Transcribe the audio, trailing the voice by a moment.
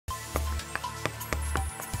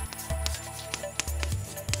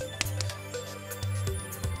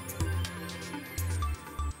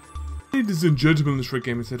Ladies and gentlemen, in this Red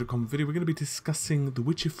Gaming Set.com video, we're going to be discussing The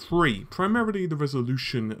Witcher 3, primarily the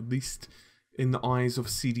resolution, at least in the eyes of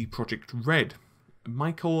CD Projekt Red.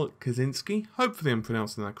 Michael Kaczynski, hopefully I'm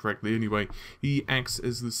pronouncing that correctly anyway, he acts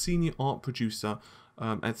as the senior art producer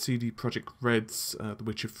at CD Projekt Red's The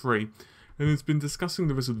Witcher 3, and has been discussing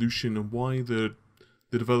the resolution and why the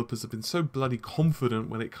developers have been so bloody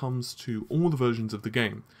confident when it comes to all the versions of the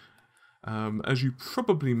game. As you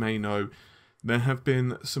probably may know, there have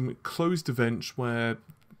been some closed events where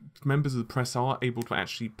members of the press are able to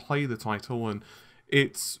actually play the title, and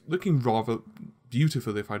it's looking rather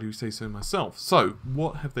beautiful if I do say so myself. So,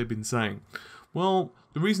 what have they been saying? Well,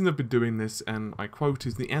 the reason they've been doing this, and I quote,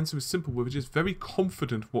 is the answer is simple: we're just very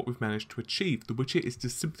confident of what we've managed to achieve. The Witcher is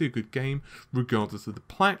just simply a good game, regardless of the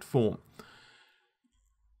platform.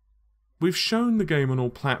 We've shown the game on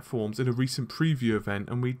all platforms in a recent preview event,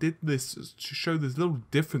 and we did this to show there's a little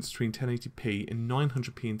difference between 1080p and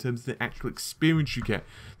 900p in terms of the actual experience you get.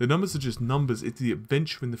 The numbers are just numbers, it's the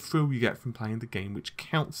adventure and the thrill you get from playing the game which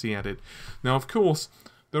counts, he added. Now, of course,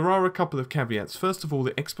 there are a couple of caveats. First of all,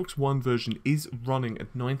 the Xbox One version is running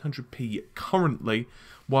at 900p currently,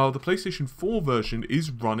 while the PlayStation 4 version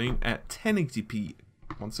is running at 1080p,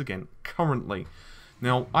 once again, currently.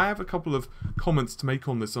 Now, I have a couple of comments to make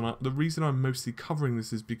on this, and the reason I'm mostly covering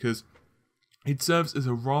this is because it serves as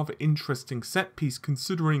a rather interesting set piece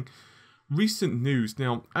considering recent news.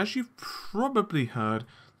 Now, as you've probably heard,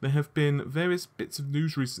 there have been various bits of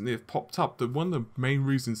news recently have popped up that one of the main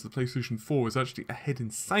reasons the PlayStation 4 is actually ahead in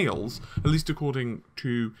sales, at least according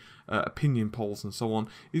to opinion polls and so on,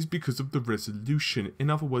 is because of the resolution. In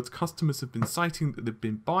other words, customers have been citing that they've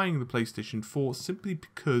been buying the PlayStation 4 simply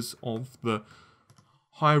because of the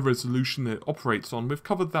higher resolution that it operates on. We've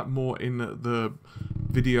covered that more in the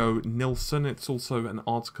video Nielsen. It's also an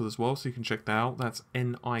article as well, so you can check that out. That's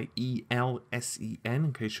Nielsen,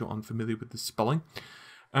 in case you're unfamiliar with the spelling.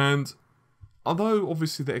 And although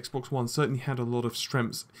obviously the Xbox One certainly had a lot of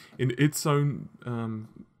strengths in its own kind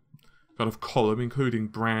of column, including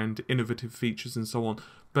brand, innovative features and so on,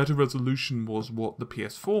 better resolution was what the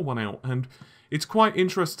PS4 won out. And it's quite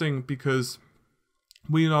interesting because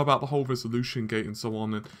we know about the whole resolution gate and so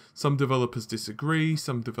on, and some developers disagree,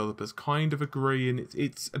 some developers kind of agree, and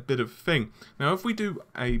it's a bit of a thing. Now, if we do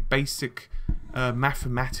a basic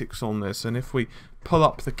mathematics on this, and if we pull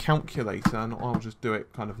up the calculator, and I'll just do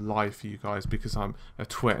it kind of live for you guys because I'm a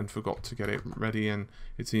twit and forgot to get it ready, and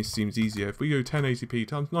it seems easier. If we go 1080p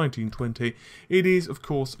times 1920, it is, of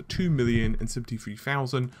course,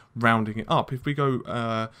 2,073,000, rounding it up. If we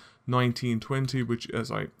go 1920, which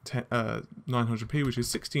is like 900p, which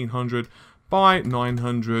is 1600 by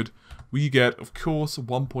 900, we get, of course,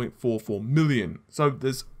 1.44 million. So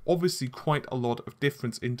there's obviously quite a lot of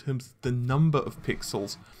difference in terms of the number of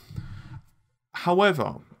pixels.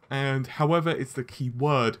 However, and however is the key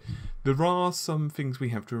word, there are some things we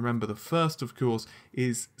have to remember. The first, of course,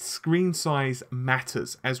 is screen size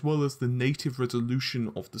matters, as well as the native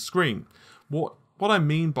resolution of the screen. What I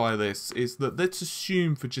mean by this is that let's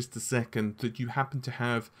assume for just a second that you happen to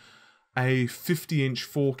have a 50-inch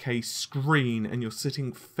 4K screen and you're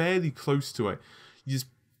sitting fairly close to it. There's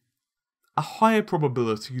a higher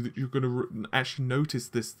probability that you're going to actually notice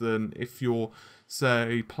this than if you're,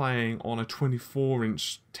 say, playing on a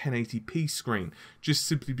 24-inch 1080p screen, just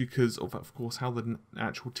simply because of course, how the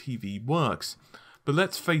actual TV works. But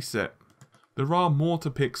let's face it, there are more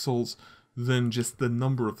to pixels than just the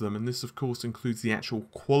number of them, and this of course includes the actual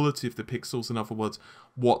quality of the pixels. In other words,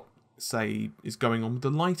 what, say, is going on with the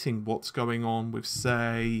lighting, what's going on with,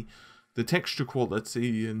 say, the texture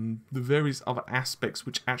quality, and the various other aspects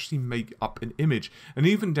which actually make up an image, and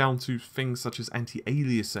even down to things such as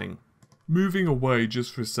anti-aliasing. Moving away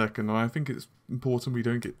just for a second, and I think it's important we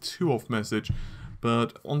don't get too off message,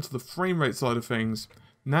 but onto the frame rate side of things.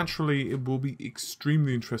 Naturally, it will be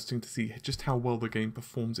extremely interesting to see just how well the game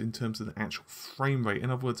performs in terms of the actual frame rate.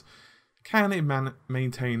 In other words, can it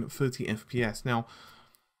maintain 30 FPS? Now,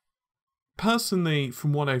 personally,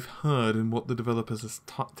 from what I've heard and what the developers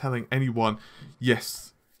are telling anyone,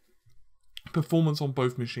 yes, performance on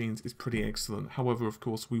both machines is pretty excellent. However, of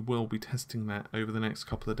course, we will be testing that over the next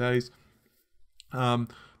couple of days.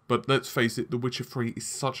 But let's face it, The Witcher 3 is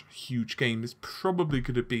such a huge game. There's probably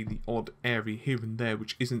going to be the odd area here and there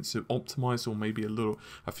which isn't so optimized, or maybe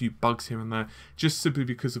a few bugs here and there, just simply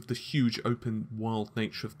because of the huge open world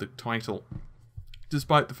nature of the title.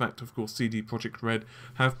 Despite the fact, of course, CD Projekt Red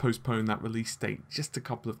have postponed that release date just a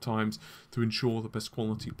couple of times to ensure the best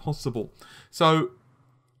quality possible. So,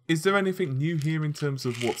 is there anything new here in terms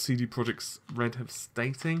of what CD Projekt Red have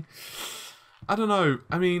stating? I don't know.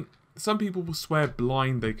 I mean, some people will swear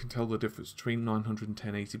blind they can tell the difference between 900 and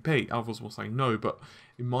 1080p. Others will say no, but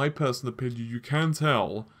in my personal opinion, you can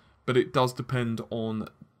tell, but it does depend on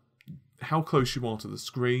how close you are to the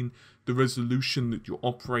screen, the resolution that you're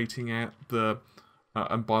operating at,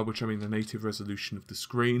 and by which I mean the native resolution of the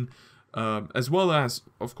screen, as well as,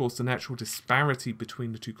 of course, the natural disparity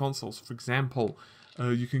between the two consoles. For example,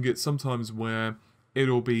 you can get sometimes where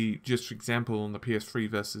it'll be, just for example, on the PS3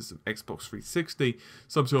 versus Xbox 360,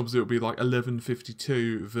 sometimes it'll be like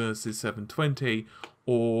 1152 versus 720,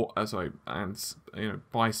 or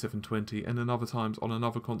by 720, and then other times on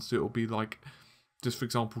another console it'll be like, just for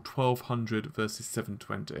example, 1200 versus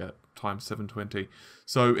 720 times 720.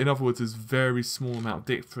 So in other words, there's very small amount of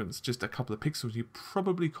difference, just a couple of pixels. You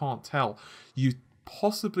probably can't tell. You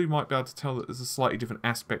possibly might be able to tell that there's a slightly different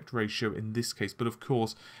aspect ratio in this case, but of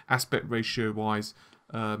course, aspect ratio wise,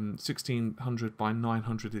 1600 by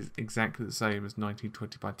 900 is exactly the same as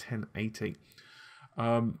 1920 by 1080.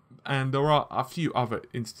 And there are a few other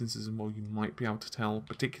instances in where you might be able to tell,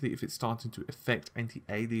 particularly if it's starting to affect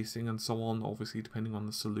anti-aliasing and so on, obviously depending on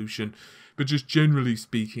the solution. But just generally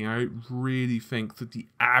speaking, I really think that the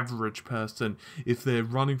average person, if they're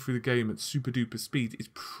running through the game at super duper speed, is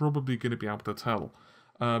probably going to be able to tell.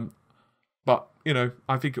 But, you know,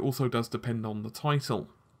 I think it also does depend on the title.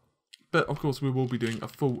 But of course we will be doing a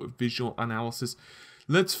full visual analysis.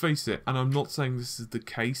 Let's face it, and I'm not saying this is the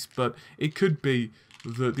case, but it could be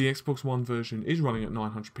that the Xbox One version is running at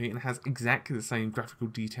 900p and has exactly the same graphical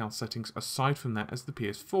detail settings aside from that as the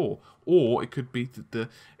PS4. Or it could be that the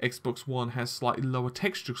Xbox One has slightly lower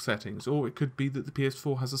texture settings, or it could be that the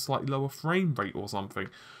PS4 has a slightly lower frame rate or something.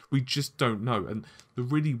 We just don't know. And the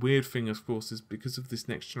really weird thing, of course, is because of this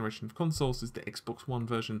next generation of consoles is the Xbox One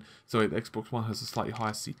version. So the Xbox One has a slightly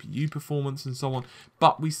higher CPU performance and so on.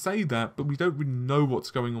 But we say that, but we don't really know what's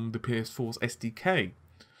going on with the PS4's SDK.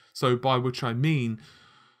 So by which I mean,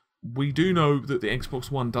 we do know that the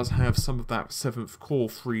Xbox One does have some of that 7th core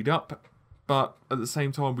freed up, but at the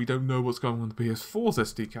same time we don't know what's going on with the PS4's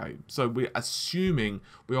SDK. So we're assuming,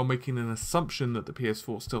 we are making an assumption that the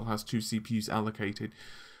PS4 still has 2 CPUs allocated.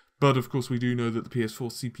 But of course we do know that the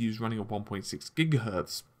PS4 CPU is running at 1.6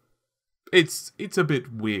 GHz. It's a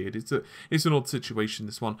bit weird. It's an odd situation,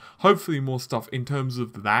 this one. Hopefully more stuff in terms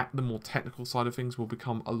of that, the more technical side of things, will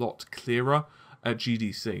become a lot clearer at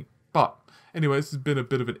GDC. But anyway, this has been a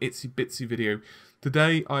bit of an itsy bitsy video.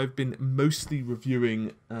 Today I've been mostly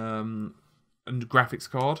reviewing a graphics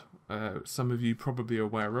card. Some of you probably are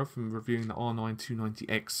aware of from reviewing the R9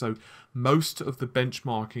 290X. So most of the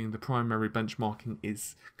benchmarking, the primary benchmarking,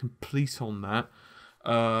 is complete on that.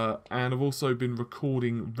 And I've also been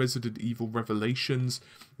recording Resident Evil Revelations.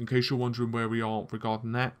 In case you're wondering where we are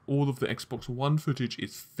regarding that, all of the Xbox One footage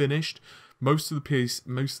is finished. Most of the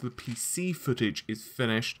PC footage is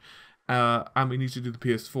finished, and we need to do the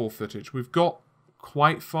PS4 footage. We've got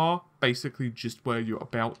quite far, basically just where you're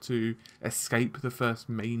about to escape the first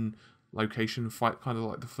main location fight, kind of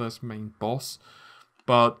like the first main boss.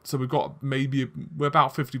 But, so we've got we're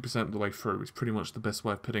about 50% of the way through, is pretty much the best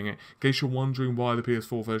way of putting it. In case you're wondering why the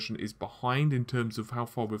PS4 version is behind in terms of how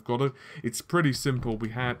far we've got it, it's pretty simple.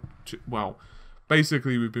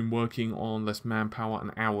 Basically we've been working on less manpower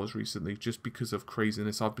and hours recently, just because of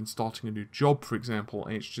craziness. I've been starting a new job, for example,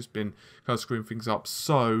 and it's just been kind of screwing things up.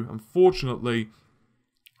 So, unfortunately,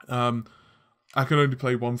 I can only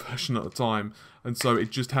play one version at a time, and so it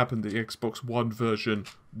just happened that the Xbox One version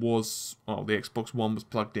was, well, the Xbox One was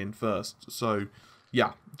plugged in first, so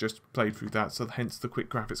yeah, just played through that, so hence the quick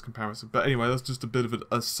graphics comparison. But anyway, that's just a bit of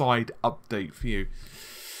a side update for you.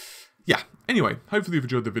 Yeah, anyway, hopefully you've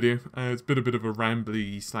enjoyed the video. It's been a bit of a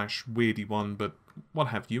rambly / weirdy one, but what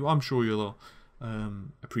have you, I'm sure you'll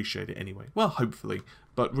appreciate it anyway. Well, hopefully.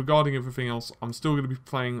 But regarding everything else, I'm still going to be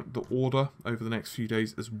playing The Order over the next few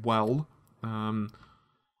days as well.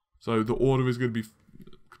 So The Order is going to be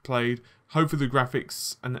played. Hopefully the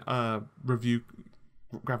graphics and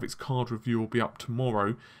graphics card review will be up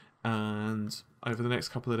tomorrow, and over the next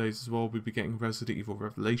couple of days as well we'll be getting Resident Evil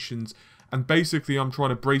Revelations. And basically I'm trying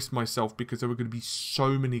to brace myself because there are going to be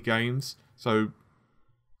so many games, so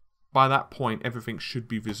by that point everything should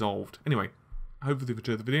be resolved. Anyway, hopefully you've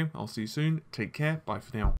enjoyed the video. I'll see you soon. Take care. Bye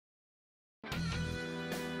for now.